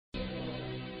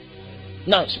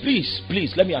Now, please,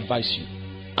 please, let me advise you.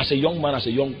 As a young man, as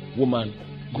a young woman,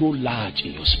 grow large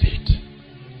in your spirit.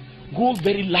 Grow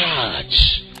very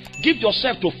large. Give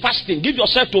yourself to fasting. Give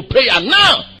yourself to prayer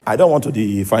now. I don't want to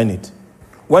define it.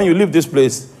 When you leave this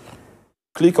place,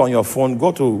 click on your phone,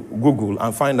 go to Google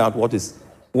and find out what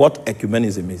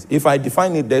ecumenism is. If I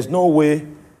define it, there's no way.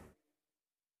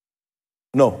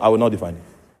 No, I will not define it.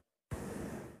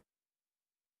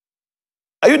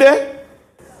 Are you there?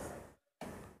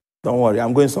 Don't worry,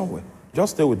 I'm going somewhere.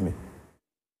 Just stay with me.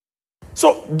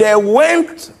 So they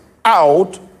went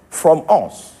out from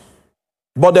us,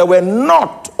 but they were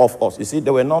not of us. You see,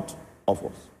 they were not of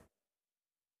us.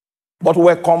 But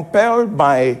were compelled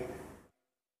by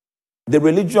the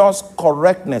religious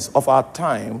correctness of our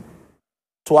time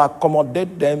to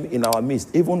accommodate them in our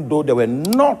midst, even though they were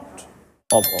not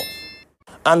of us.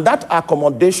 And that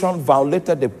accommodation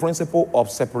violated the principle of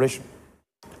separation.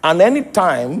 And any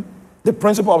time the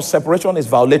principle of separation is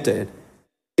violated,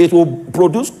 it will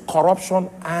produce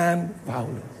corruption and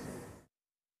violence.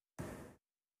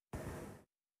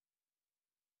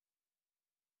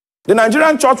 The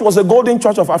Nigerian church was a golden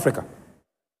church of Africa.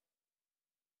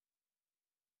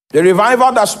 The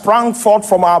revival that sprang forth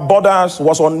from our borders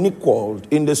was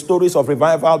unequaled in the stories of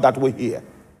revival that we hear.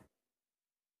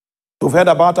 You've heard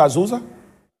about Azusa?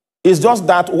 It's just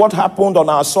that what happened on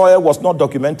our soil was not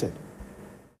documented.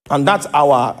 And that's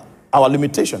our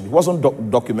limitation. It wasn't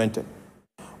documented.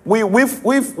 I've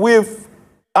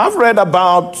read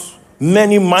about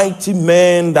many mighty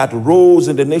men that rose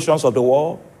in the nations of the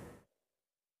world.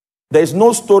 There's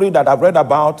no story that I've read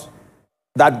about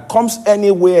that comes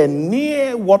anywhere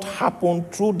near what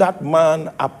happened through that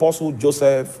man, Apostle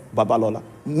Joseph Babalola.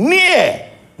 Near.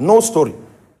 No story.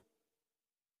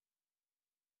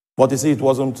 But you see, it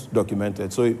wasn't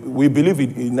documented. So we believe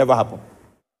it never happened.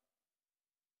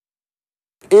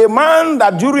 A man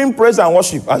that during praise and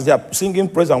worship, as they are singing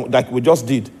praise and like we just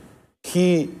did,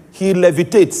 he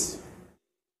levitates.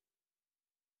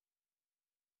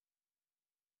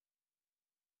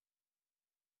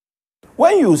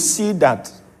 When you see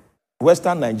that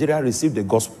Western Nigeria received the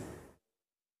gospel,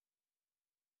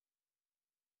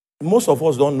 most of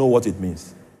us don't know what it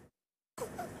means.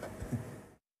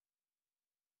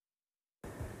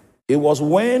 It was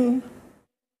when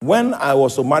I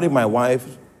was to marry my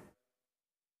wife,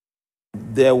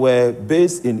 they were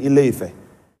based in Ile-Ife.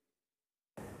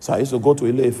 So I used to go to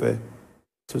Ile-Ife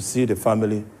to see the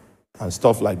family and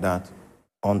stuff like that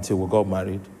until we got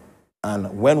married.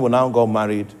 And when we now got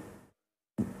married,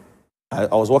 I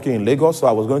was working in Lagos, so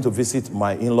I was going to visit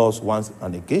my in-laws once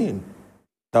and again.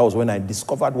 That was when I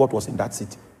discovered what was in that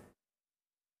city.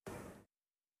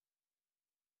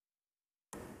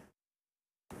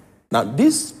 Now,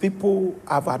 these people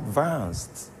have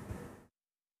advanced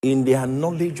in their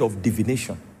knowledge of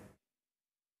divination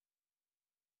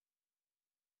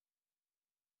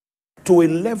to a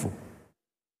level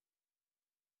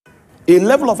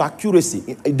of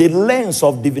accuracy. The lens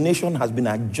of divination has been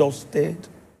adjusted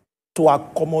to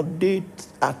accommodate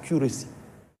accuracy.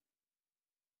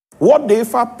 What the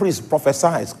Ifa priest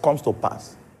prophesies comes to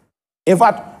pass. In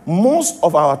fact, most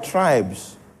of our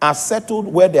tribes are settled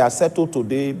where they are settled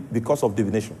today because of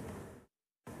divination.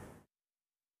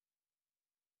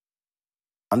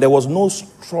 And there was no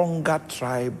stronger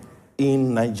tribe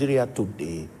in Nigeria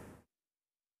today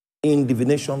in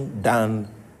divination than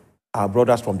our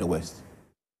brothers from the West.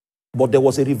 But there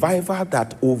was a revival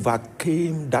that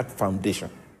overcame that foundation.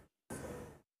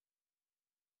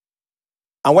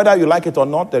 And whether you like it or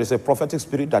not, there is a prophetic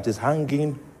spirit that is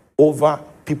hanging over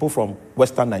people from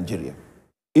Western Nigeria.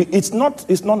 It's not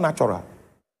natural.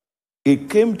 It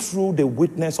came through the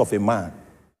witness of a man.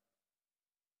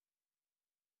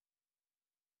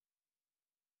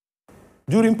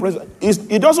 During praise,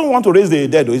 he doesn't want to raise the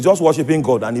dead. He's just worshiping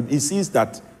God, and he sees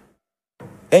that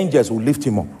angels will lift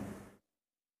him up.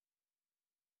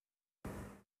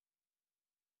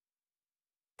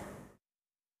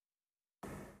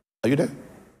 Are you there?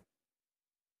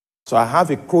 So I have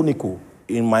a chronicle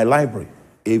in my library,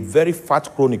 a very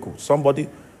fat chronicle. Somebody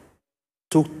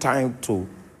took time to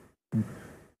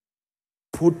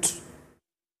put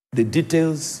the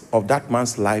details of that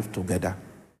man's life together,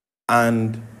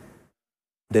 and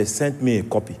they sent me a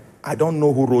copy. I don't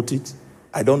know who wrote it.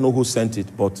 I don't know who sent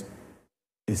it, but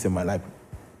it's in my library.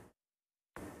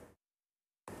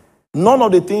 None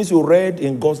of the things you read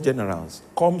in God's generals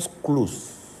comes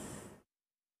close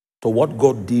to what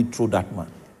God did through that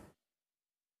man.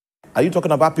 Are you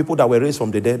talking about people that were raised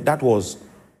from the dead?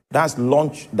 That's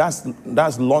lunch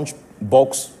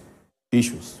box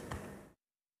issues.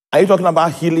 Are you talking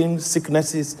about healing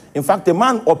sicknesses? In fact, the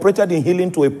man operated in healing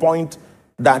to a point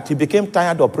that he became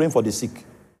tired of praying for the sick.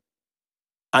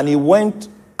 And he went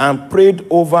and prayed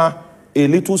over a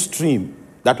little stream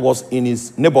that was in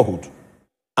his neighborhood.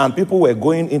 And people were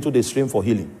going into the stream for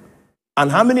healing.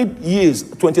 And how many years,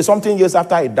 20-something years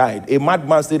after he died, a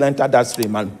madman still entered that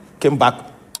stream and came back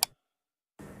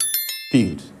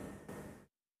healed.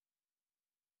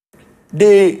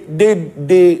 The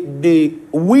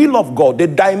will of God, the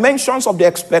dimensions of the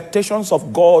expectations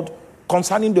of God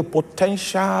concerning the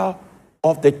potential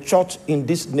of the church in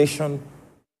this nation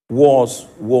was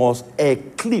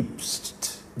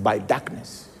eclipsed by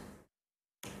darkness.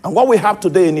 And what we have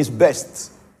today in its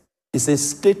best is a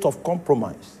state of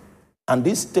compromise. And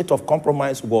this state of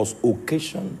compromise was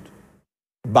occasioned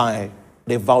by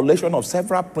the violation of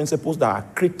several principles that are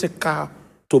critical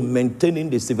to maintaining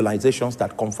the civilizations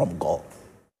that come from God.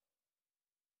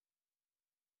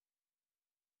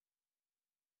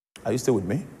 Are you still with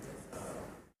me?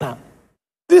 Now,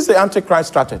 this is the Antichrist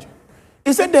strategy.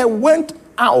 He said they went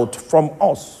out from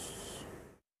us,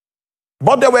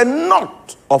 but they were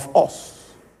not of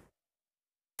us.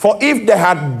 For if they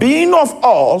had been of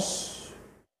us,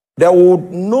 they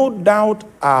would no doubt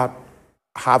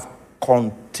have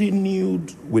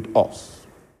continued with us.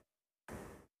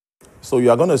 So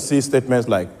you are going to see statements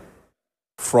like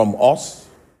from us,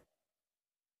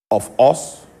 of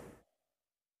us,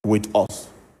 with us.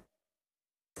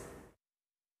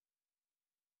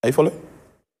 Are you following?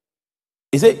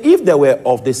 He said if they were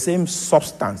of the same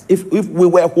substance, if we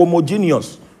were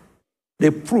homogeneous, the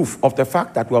proof of the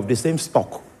fact that we have the same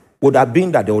stock would have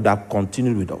been that they would have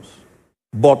continued with us.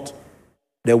 But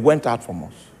they went out from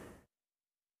us.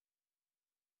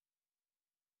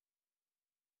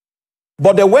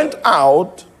 But they went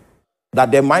out that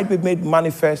they might be made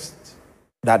manifest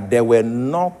that they were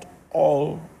not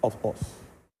all of us.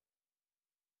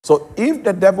 So if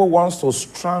the devil wants to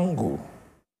strangle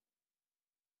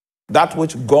that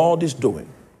which God is doing,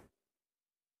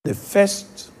 the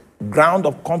first ground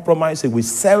of compromise he will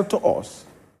sell to us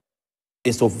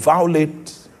is to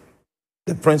violate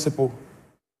the principle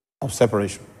of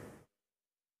separation.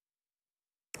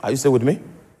 Are you still with me?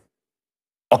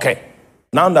 Okay.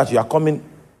 Now that you are coming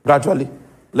gradually,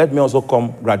 let me also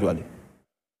come gradually.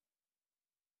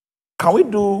 Can we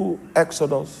do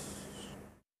Exodus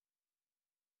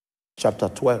chapter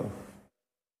 12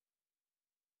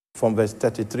 from verse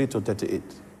 33 to 38?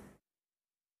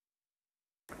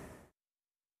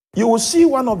 You will see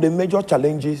one of the major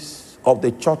challenges of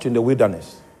the church in the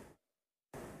wilderness.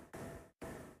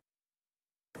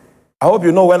 I hope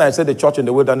you know when I say the church in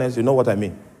the wilderness, you know what I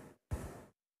mean.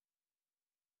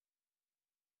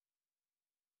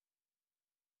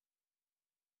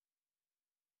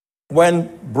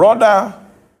 When Brother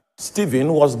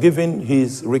Stephen was giving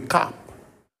his recap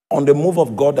on the move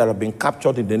of God that had been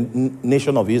captured in the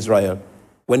nation of Israel,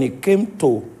 when he came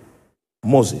to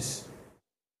Moses,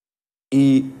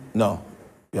 no,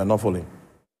 you are not following.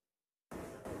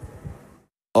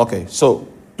 Okay, so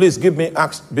please give me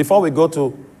Acts. Before we go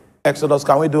to Exodus,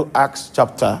 can we do Acts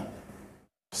chapter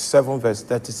 7, verse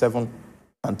 37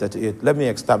 and 38? Let me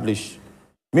establish.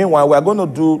 Meanwhile, we are going to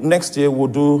do, next year, we'll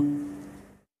do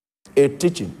a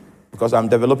teaching, because I'm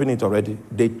developing it already,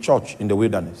 the church in the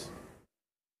wilderness.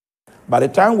 By the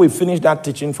time we finish that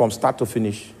teaching from start to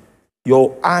finish,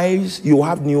 your eyes, you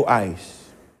have new eyes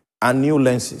and new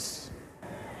lenses.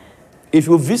 If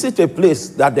you visit a place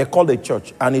that they call a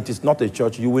church and it is not a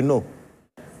church, you will know.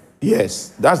 Yes,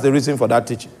 that's the reason for that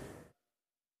teaching.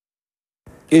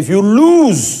 If you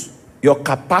lose your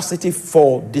capacity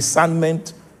for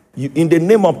discernment, in the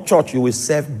name of church, you will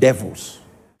serve devils.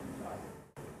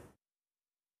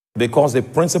 Because the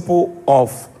principle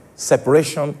of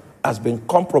separation has been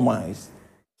compromised.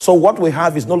 So what we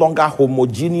have is no longer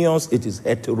homogeneous, it is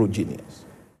heterogeneous.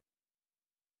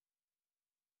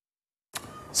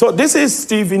 So this is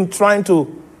Stephen trying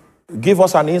to give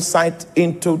us an insight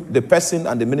into the person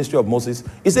and the ministry of Moses.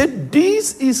 He said,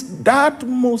 this is that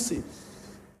Moses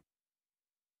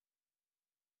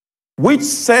which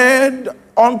said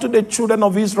unto the children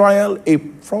of Israel, a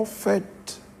prophet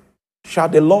shall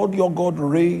the Lord your God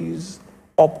raise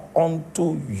up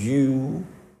unto you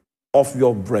of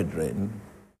your brethren,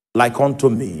 like unto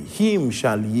me. Him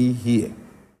shall ye hear.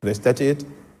 Verse 38.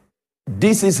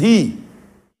 This is he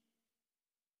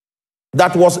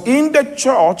that was in the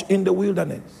church in the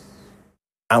wilderness,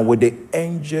 and with the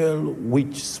angel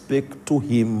which spake to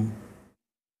him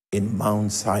in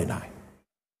Mount Sinai,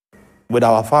 with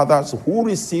our fathers who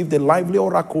received the lively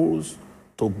oracles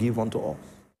to give unto us.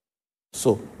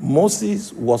 So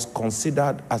Moses was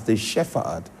considered as the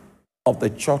shepherd of the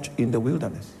church in the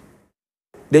wilderness.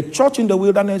 The church in the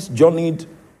wilderness journeyed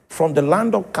from the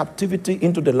land of captivity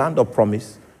into the land of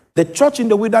promise, the church in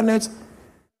the wilderness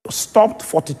stopped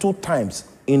 42 times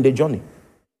in the journey.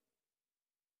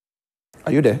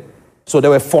 Are you there? So there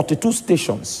were 42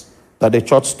 stations that the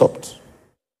church stopped.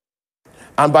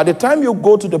 And by the time you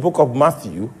go to the book of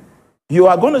Matthew, you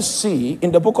are going to see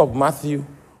in the book of Matthew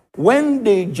when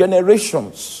the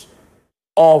generations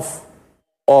of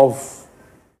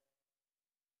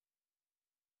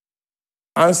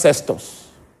ancestors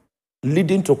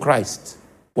leading to Christ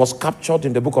was captured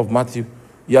in the book of Matthew,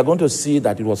 you are going to see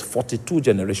that it was 42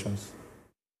 generations,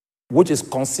 which is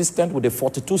consistent with the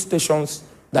 42 stations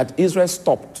that Israel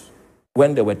stopped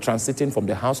when they were transiting from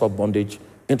the house of bondage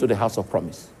into the house of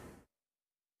promise.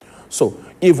 So,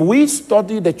 if we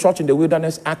study the church in the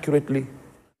wilderness accurately,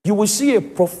 you will see a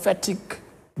prophetic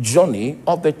journey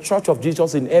of the church of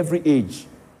Jesus in every age.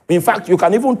 In fact, you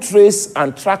can even trace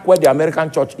and track where the American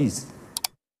church is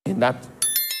in that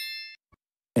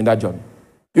journey.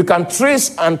 You can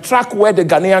trace and track where the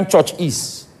Ghanaian church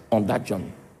is on that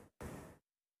journey.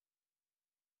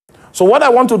 So what I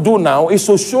want to do now is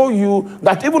to show you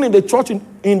that even in the church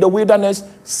in the wilderness,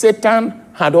 Satan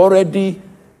had already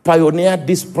pioneered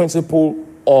this principle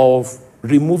of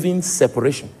removing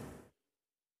separation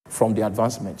from the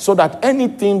advancement, so that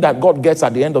anything that God gets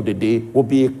at the end of the day will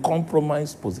be a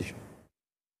compromised position.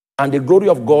 And the glory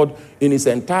of God in its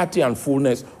entirety and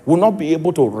fullness will not be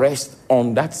able to rest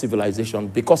on that civilization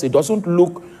because it doesn't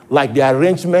look like the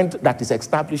arrangement that is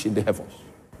established in the heavens.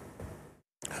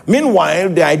 Meanwhile,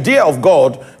 the idea of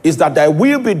God is that thy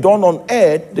will be done on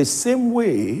earth the same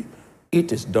way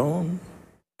it is done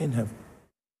in heaven.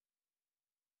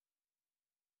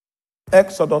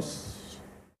 Exodus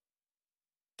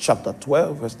chapter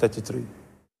 12, verse 33.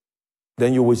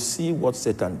 Then you will see what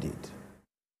Satan did.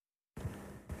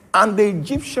 And the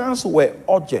Egyptians were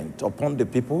urgent upon the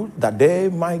people that they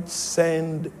might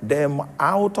send them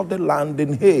out of the land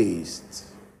in haste.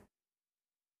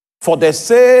 For they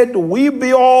said, we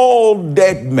be all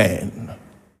dead men.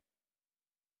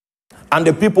 And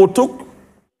the people took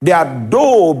their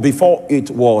dough before it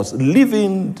was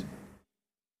leavened,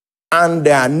 and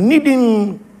their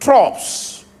kneading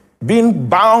troughs being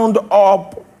bound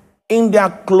up in their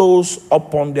clothes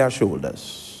upon their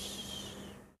shoulders.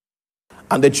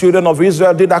 And the children of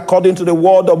Israel did according to the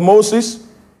word of Moses,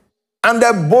 and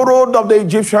they borrowed of the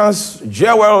Egyptians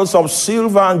jewels of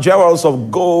silver and jewels of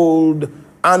gold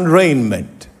and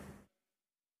raiment.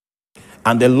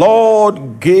 And the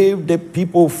Lord gave the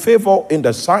people favor in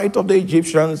the sight of the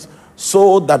Egyptians,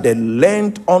 so that they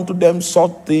lent unto them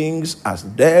such things as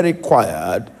they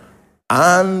required,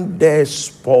 and they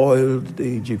spoiled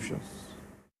the Egyptians.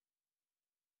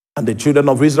 And the children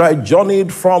of Israel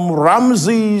journeyed from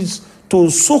Ramses to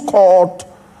Sukkot,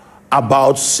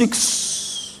 about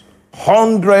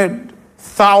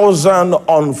 600,000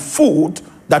 on foot,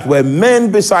 that were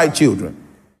men beside children.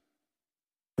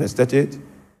 Verse 38.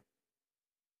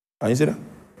 Can you see that?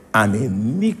 And a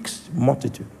mixed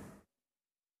multitude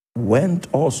went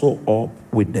also up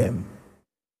with them,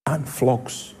 and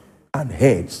flocks and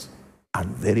herds and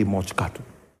very much cattle.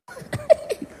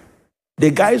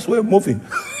 The guys were moving.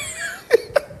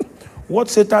 What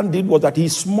Satan did was that he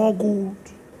smuggled.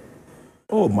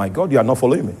 Oh my God, you are not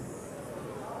following me.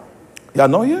 You are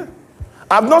not here.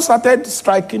 I've not started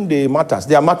striking the matters.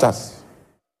 They are matters.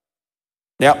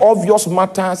 There are obvious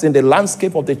matters in the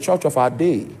landscape of the church of our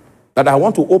day that I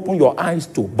want to open your eyes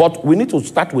to. But we need to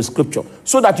start with scripture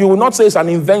so that you will not say it's an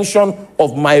invention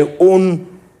of my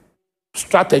own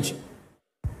strategy,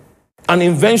 an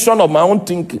invention of my own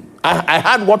thinking. I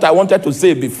had what I wanted to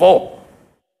say before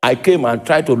I came and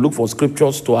tried to look for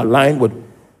scriptures to align with.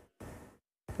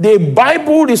 The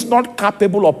Bible is not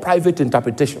capable of private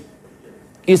interpretation.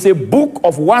 It's a book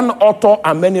of one author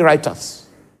and many writers.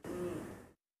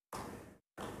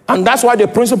 And that's why the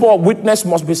principle of witness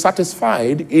must be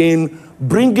satisfied in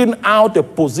bringing out a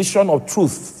position of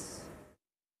truth.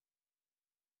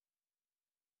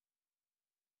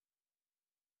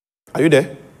 Are you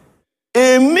there?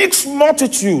 A mixed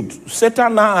multitude.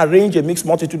 Satan now arranged a mixed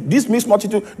multitude. This mixed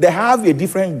multitude, they have a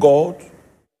different God.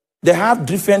 They have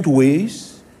different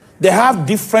ways. They have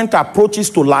different approaches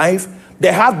to life.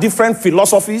 They have different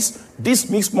philosophies. This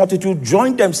mixed multitude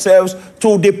joined themselves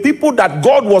to the people that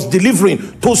God was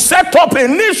delivering to set up a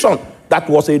nation that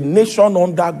was a nation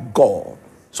under God,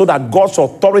 so that God's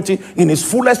authority in its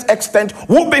fullest extent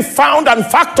will be found and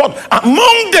factored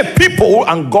among the people,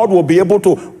 and God will be able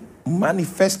to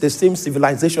manifest the same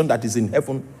civilization that is in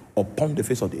heaven upon the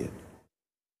face of the earth.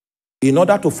 In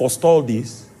order to forestall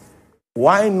this,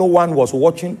 why no one was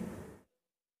watching,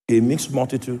 a mixed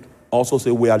multitude also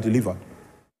say, we are delivered.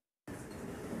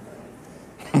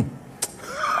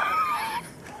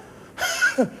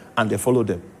 and they follow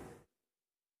them.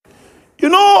 You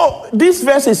know, this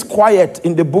verse is quiet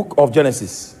in the book of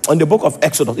Genesis, in the book of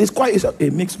Exodus. It's quiet, it's a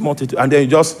mixed multitude. And then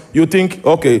you think,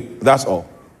 okay, that's all.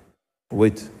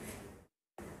 Wait.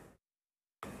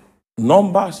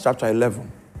 Numbers chapter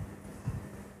 11,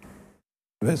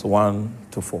 verse 1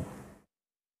 to 4.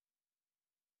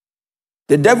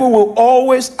 The devil will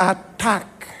always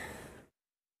attack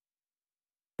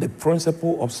the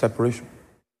principle of separation.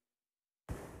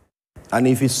 And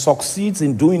if he succeeds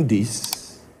in doing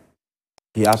this,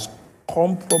 he has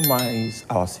compromised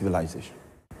our civilization.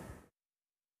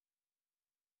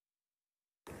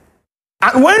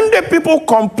 And when the people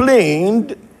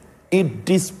complained, it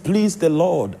displeased the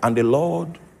Lord, and the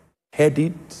Lord heard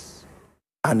it,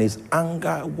 and his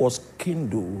anger was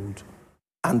kindled,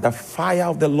 and the fire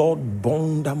of the Lord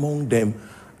burned among them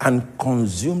and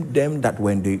consumed them that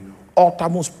were in the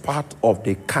uttermost part of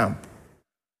the camp.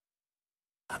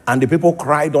 And the people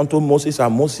cried unto Moses,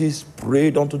 and Moses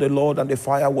prayed unto the Lord, and the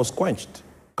fire was quenched.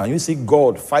 Can you see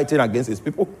God fighting against his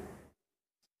people?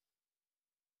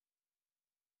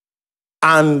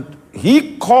 And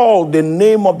he called the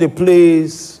name of the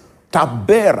place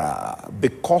Taberah,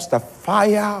 because the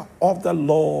fire of the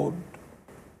Lord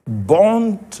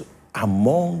burnt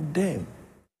among them.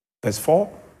 Verse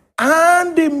 4.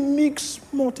 And the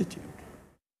mixed multitude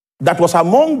that was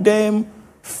among them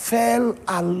fell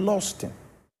a lusting.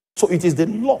 So it is the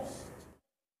lust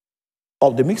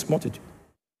of the mixed multitude.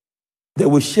 They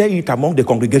will share it among the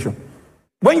congregation.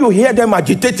 When you hear them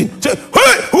agitating, say,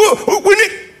 hey, we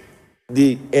need.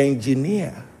 The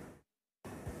engineer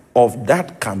of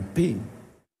that campaign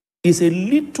is a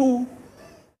little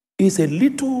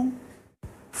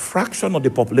fraction of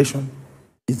the population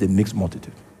is the mixed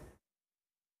multitude.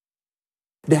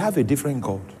 They have a different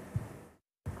God.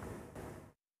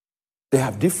 They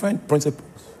have different principles.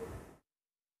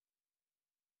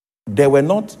 They were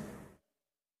not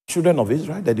children of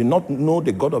Israel. They did not know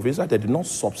the God of Israel. They did not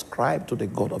subscribe to the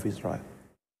God of Israel.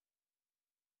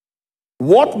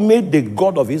 What made the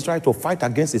God of Israel to fight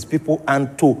against his people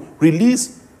and to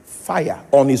release fire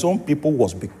on his own people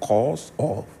was because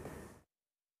of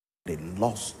the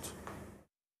lust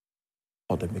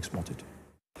of the mixed multitude.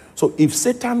 So if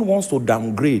Satan wants to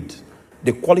downgrade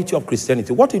the quality of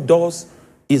Christianity, what he does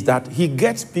is that he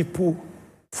gets people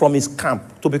from his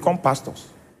camp to become pastors.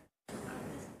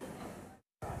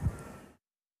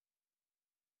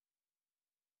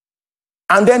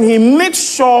 And then he makes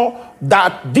sure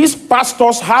that these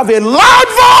pastors have a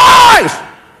loud voice.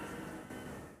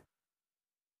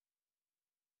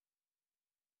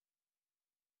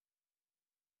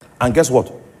 And guess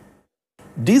what?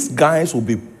 These guys will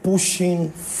be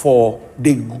pushing for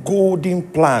the golden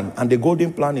plan. And the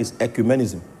golden plan is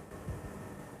ecumenism.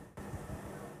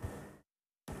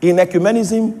 In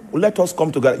ecumenism, let us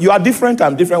come together. You are different,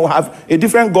 I'm different. We have a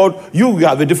different God. You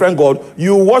have a different God.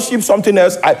 You worship something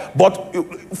else. But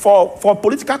for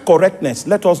political correctness,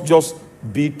 let us just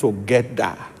be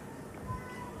together.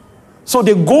 So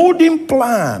the golden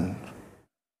plan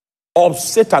of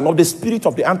Satan, of the spirit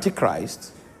of the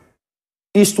Antichrist,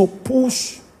 is to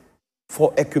push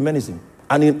for ecumenism.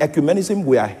 And in ecumenism,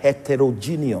 we are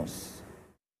heterogeneous.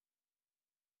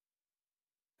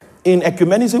 In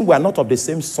ecumenism, we are not of the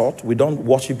same sort. We don't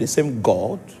worship the same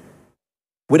God.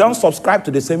 We don't subscribe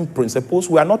to the same principles.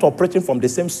 We are not operating from the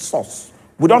same source.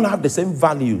 We don't have the same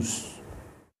values.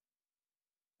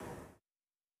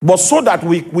 But so that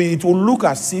it will look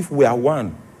as if we are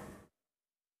one,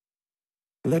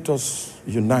 let us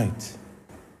unite.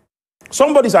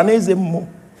 Somebody's an Ezemo.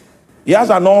 He has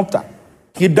an altar.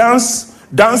 He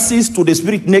dances to the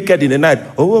spirit naked in the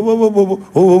night.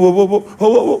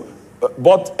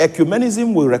 But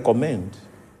ecumenism will recommend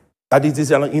that it is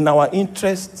in our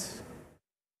interest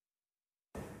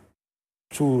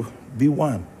to be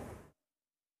one.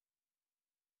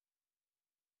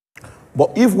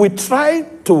 But if we try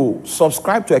to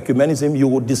subscribe to ecumenism, you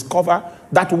will discover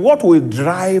that what will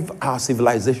drive our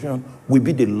civilization will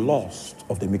be the lust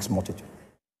of the mixed multitude.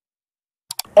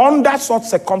 Under such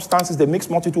circumstances, the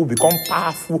mixed multitude will become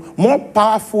powerful, more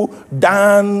powerful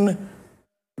than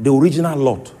the original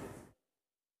lot.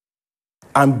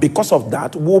 And because of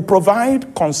that, we'll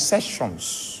provide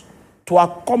concessions to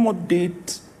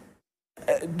accommodate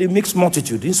the mixed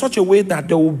multitude in such a way that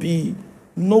there will be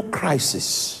no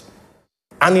crisis.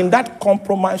 And in that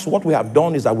compromise, what we have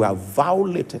done is that we have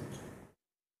violated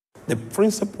the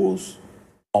principles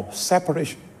of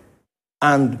separation.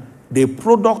 And the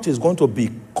product is going to be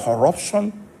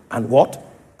corruption and what?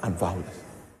 And violence.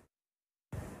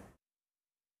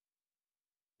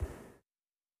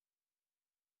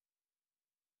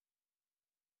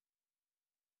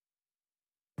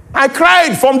 I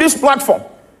cried from this platform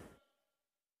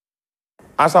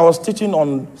as I was teaching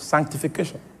on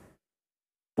sanctification,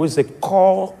 which is a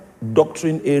core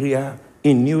doctrine area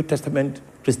in New Testament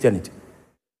Christianity.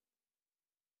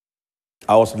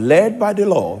 I was led by the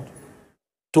Lord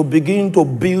to begin to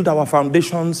build our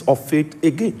foundations of faith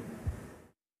again.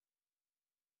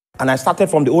 And I started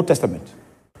from the Old Testament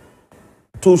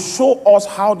to show us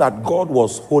how that God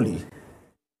was holy.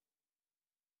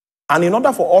 And in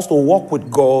order for us to walk with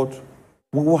God,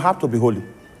 we will have to be holy.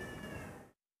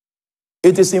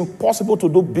 It is impossible to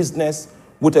do business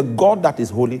with a God that is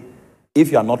holy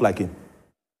if you are not like him.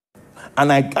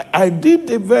 And I did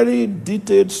a very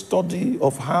detailed study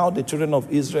of how the children of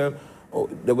Israel,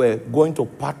 they were going to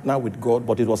partner with God,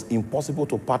 but it was impossible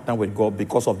to partner with God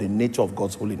because of the nature of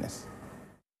God's holiness.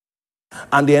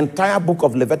 And the entire book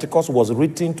of Leviticus was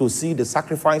written to see the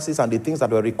sacrifices and the things that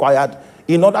were required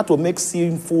in order to make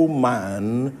sinful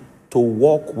man to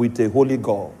walk with a holy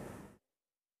God.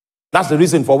 That's the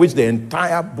reason for which the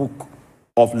entire book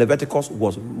of Leviticus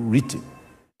was written,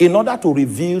 in order to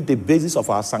reveal the basis of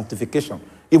our sanctification,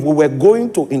 if we were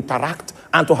going to interact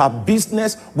and to have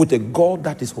business with a God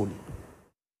that is holy.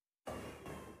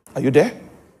 Are you there?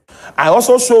 I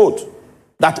also showed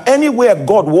that anywhere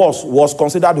God was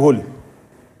considered holy.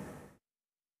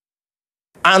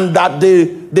 And that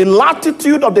the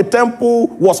latitude of the temple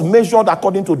was measured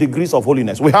according to degrees of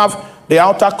holiness. We have the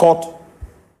outer court.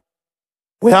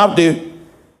 We have the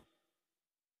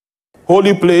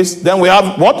holy place. Then we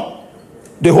have what?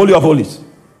 The Holy of Holies.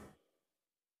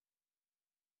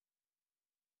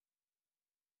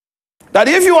 That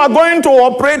if you are going to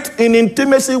operate in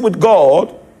intimacy with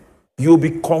God, you'll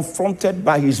be confronted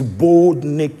by his bold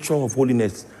nature of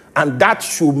holiness. And that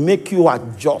should make you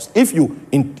adjust. If you,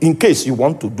 in case you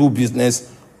want to do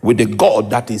business with the God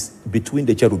that is between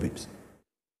the cherubims.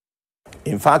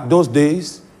 In fact, those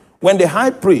days, when the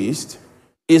high priest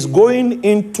is going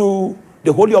into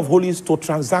the Holy of Holies to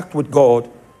transact with God,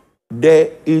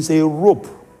 there is a rope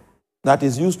that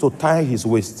is used to tie his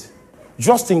waist,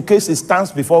 just in case he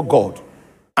stands before God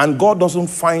and God doesn't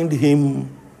find him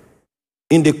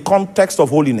in the context of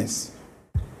holiness.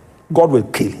 God will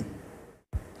kill him.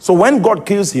 So when God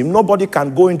kills him, nobody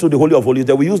can go into the Holy of Holies.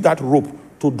 They will use that rope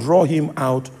to draw him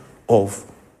out of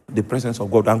the presence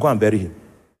of God and go and bury him.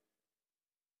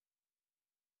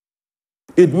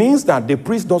 It means that the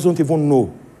priest doesn't even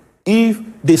know if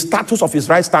the status of his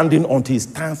right standing until he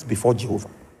stands before Jehovah.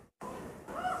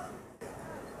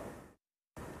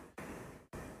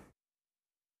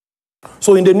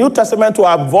 So in the New Testament, to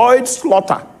avoid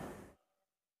slaughter,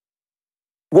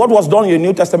 what was done in the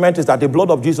New Testament is that the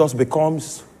blood of Jesus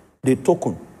becomes the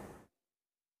token.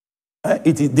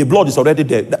 The blood is already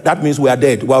dead. That means we are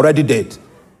dead. We are already dead.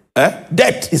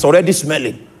 Death is already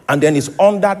smelling. And then it's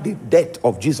under the death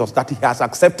of Jesus that he has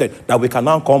accepted that we can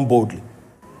now come boldly.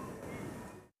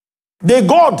 The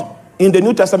God in the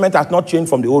New Testament has not changed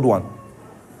from the old one.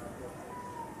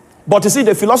 But you see,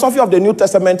 the philosophy of the New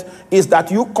Testament is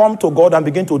that you come to God and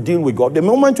begin to deal with God. The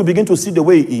moment you begin to see the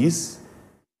way he is,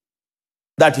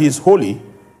 that he is holy,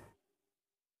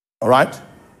 all right,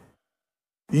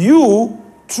 you,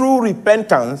 through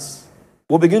repentance,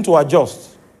 will begin to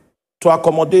adjust to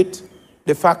accommodate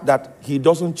the fact that he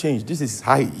doesn't change. This is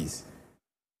how he is.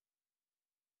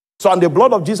 So, and the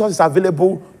blood of Jesus is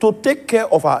available to take care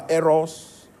of our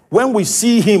errors. When we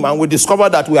see him and we discover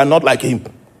that we are not like him,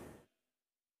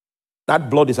 that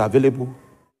blood is available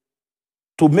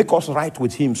to make us right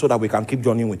with him so that we can keep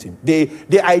journeying with him.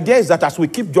 The idea is that as we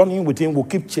keep journeying with him, we'll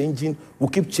keep changing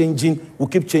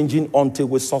until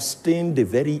we sustain the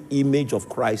very image of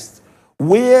Christ,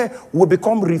 where we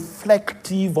become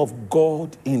reflective of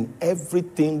God in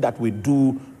everything that we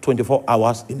do 24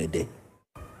 hours in a day.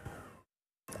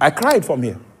 I cried from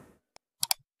here.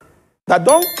 That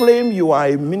don't claim you are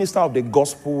a minister of the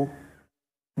gospel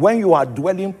when you are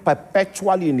dwelling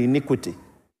perpetually in iniquity.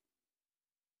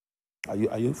 Are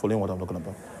you following what I'm talking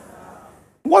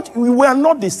about? We are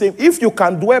not the same. If you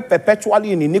can dwell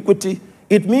perpetually in iniquity,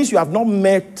 it means you have not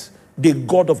met the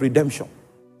God of redemption.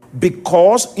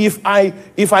 Because if I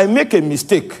make a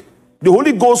mistake, the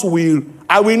Holy Ghost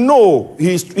I will know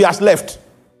he has left.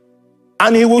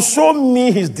 And he will show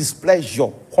me his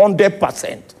displeasure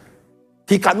 100%.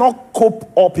 He cannot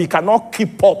cope up, he cannot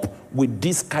keep up with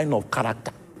this kind of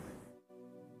character.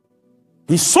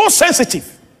 He's so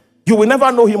sensitive. You will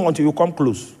never know him until you come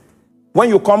close. When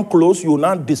you come close, you will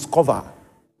now discover.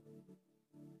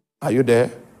 Are you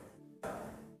there?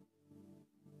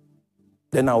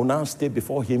 Then I will now stay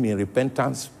before him in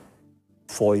repentance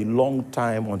for a long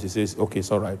time until he says, okay,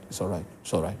 it's all right, it's all right,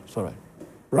 it's all right, it's all right.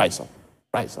 Rise up,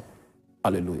 rise up.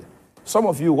 Hallelujah. Some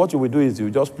of you, what you will do is you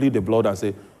just plead the blood and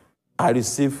say, I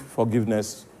receive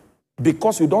forgiveness,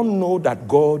 because you don't know that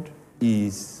God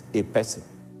is a person.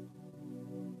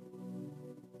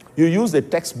 You use the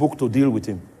textbook to deal with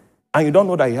him, and you don't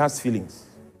know that he has feelings.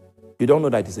 You don't know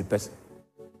that he's a person.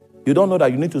 You don't know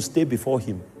that you need to stay before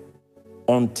him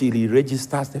until he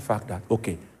registers the fact that,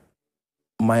 okay,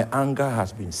 my anger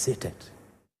has been sated.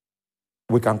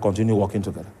 We can continue working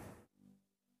together.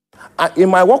 In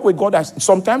my work with God,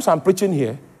 sometimes I'm preaching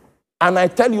here, and I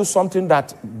tell you something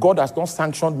that God has not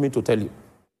sanctioned me to tell you.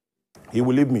 He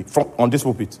will leave me on this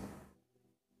pulpit.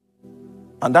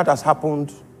 And that has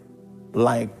happened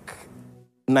like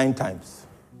 9 times.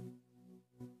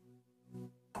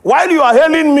 While you are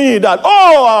hailing me that,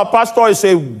 oh, our pastor is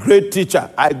a great teacher,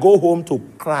 I go home to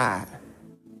cry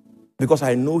because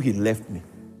I know he left me.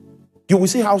 You will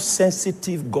see how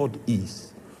sensitive God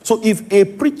is. So if a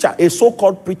preacher, a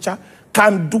so-called preacher,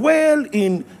 can dwell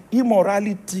in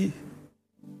immorality,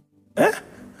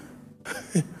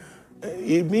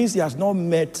 it means he has not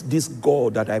met this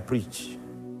God that I preach.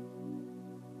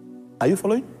 Are you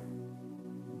following?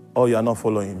 Oh, you are not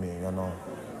following me. You know.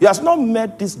 He has not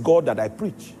met this God that I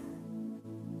preach.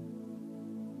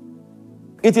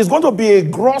 It is going to be a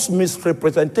gross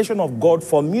misrepresentation of God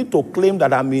for me to claim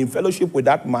that I'm in fellowship with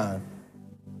that man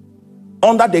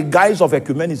under the guise of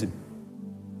ecumenism.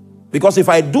 Because if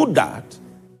I do that,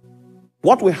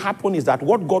 what will happen is that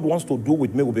what God wants to do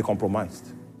with me will be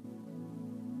compromised.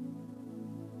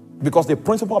 Because the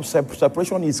principle of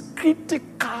separation is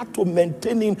critical to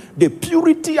maintaining the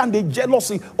purity and the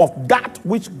jealousy of that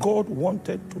which God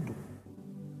wanted to do.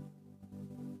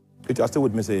 If you are still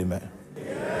with me, say amen.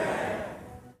 Amen.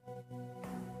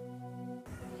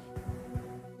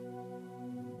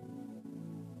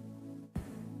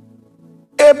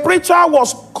 A preacher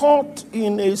was caught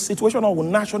in a situation of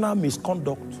national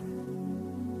misconduct.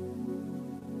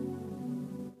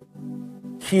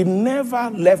 He never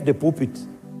left the pulpit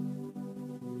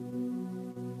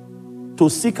to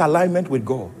seek alignment with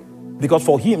God, because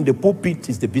for him the pulpit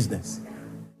is the business.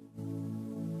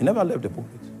 He never left the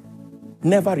pulpit,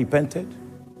 never repented,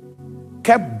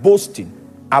 kept boasting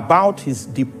about his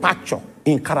departure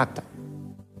in character,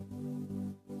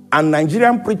 and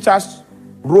Nigerian preachers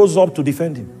rose up to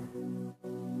defend him.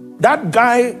 That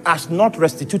guy has not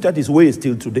restituted his ways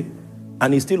till today,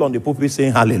 and he's still on the pulpit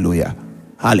saying hallelujah,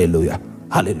 hallelujah,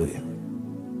 hallelujah.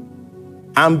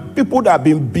 And people that have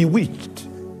been bewitched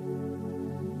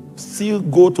still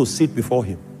go to sit before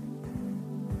him.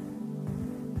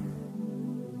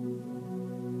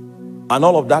 And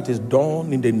all of that is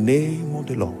done in the name of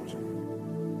the Lord.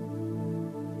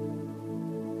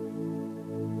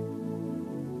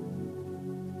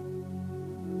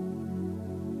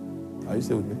 Are you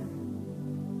still with me?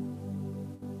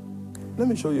 Let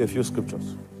me show you a few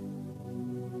scriptures.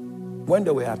 When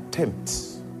there were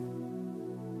attempts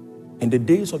in the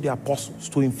days of the apostles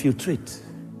to infiltrate,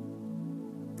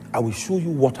 I will show you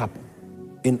what happened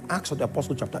in Acts of the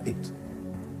Apostles chapter 8.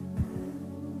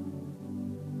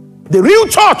 The real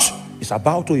church is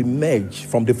about to emerge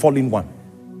from the fallen one.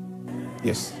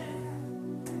 Yes.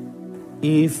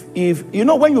 If you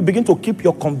know, when you begin to keep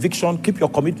your conviction, keep your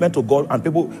commitment to God, and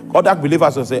people, other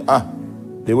believers will say,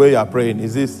 the way you are praying,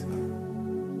 is this?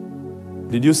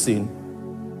 Did you sin?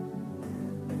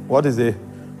 What is it?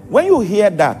 When you hear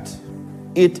that,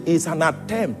 it is an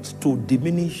attempt to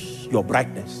diminish your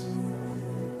brightness.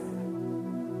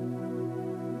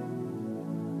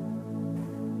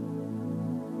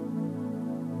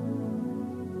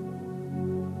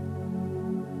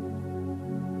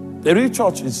 The real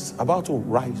church is about to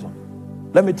rise up.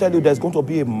 Let me tell you, there's going to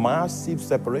be a massive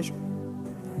separation.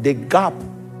 The gap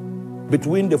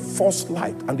between the false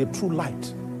light and the true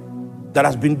light that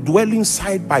has been dwelling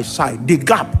side by side, the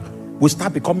gap will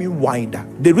start becoming wider.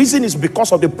 The reason is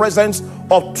because of the presence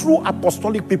of true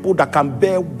apostolic people that can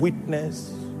bear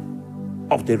witness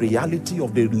of the reality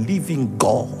of the living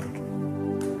God.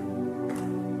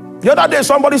 The other day,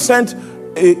 somebody sent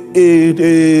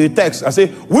a text and say,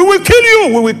 we will kill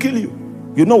you, we will kill you.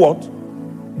 You know what?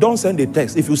 Don't send a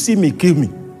text. If you see me, kill me.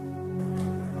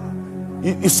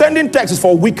 Sending text is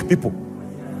for weak people.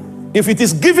 If it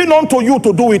is given unto you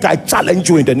to do it, I challenge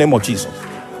you in the name of Jesus.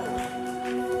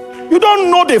 You don't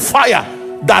know the fire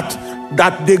that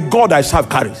the God I serve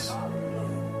carries.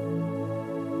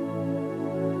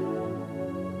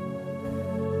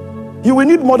 You will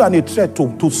need more than a threat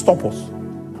to stop us.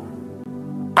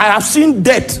 I have seen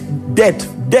death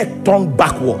turn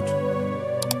backward,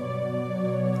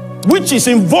 which is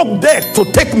invoked death to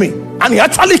take me, and he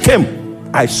actually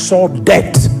came. I saw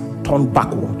death turn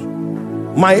backward.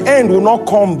 My end will not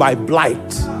come by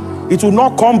blight. It will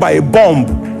not come by a bomb.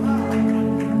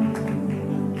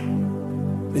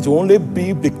 It will only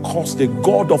be because the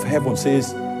God of heaven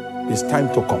says it's time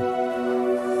to come.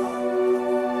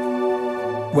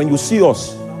 When you see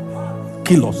us,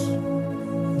 kill us.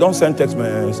 Don't send text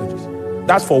messages.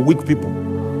 That's for weak people.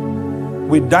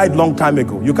 We died long time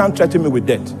ago. You can't threaten me with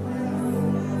death.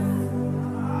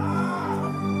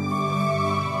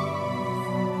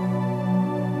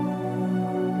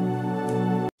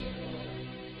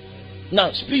 Now,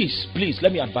 please,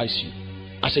 let me advise you.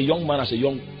 As a young man, as a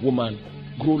young woman,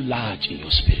 grow large in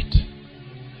your spirit.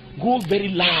 Grow very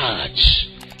large.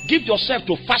 Give yourself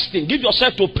to fasting. Give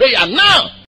yourself to prayer now.